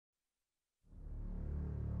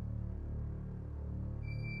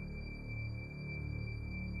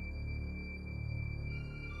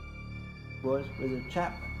was a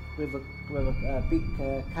chap with a big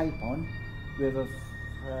cape on, with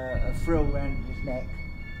a frill round his neck,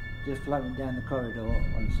 just floating down the corridor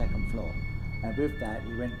on the second floor. And with that,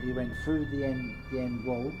 he went through the end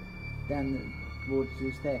wall, towards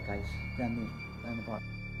the staircase, down the bottom.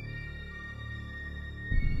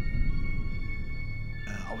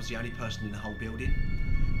 I was the only person in the whole building,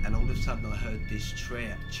 and all of a sudden I heard this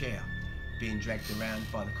chair being dragged around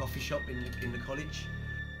by the coffee shop in the college.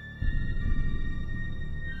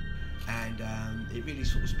 And it really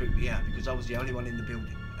sort of spooked me out, because I was the only one in the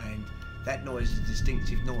building, and that noise is a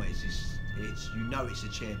distinctive noise. You know it's a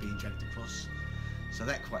chair being dragged across, so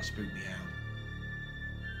that quite spooked me out.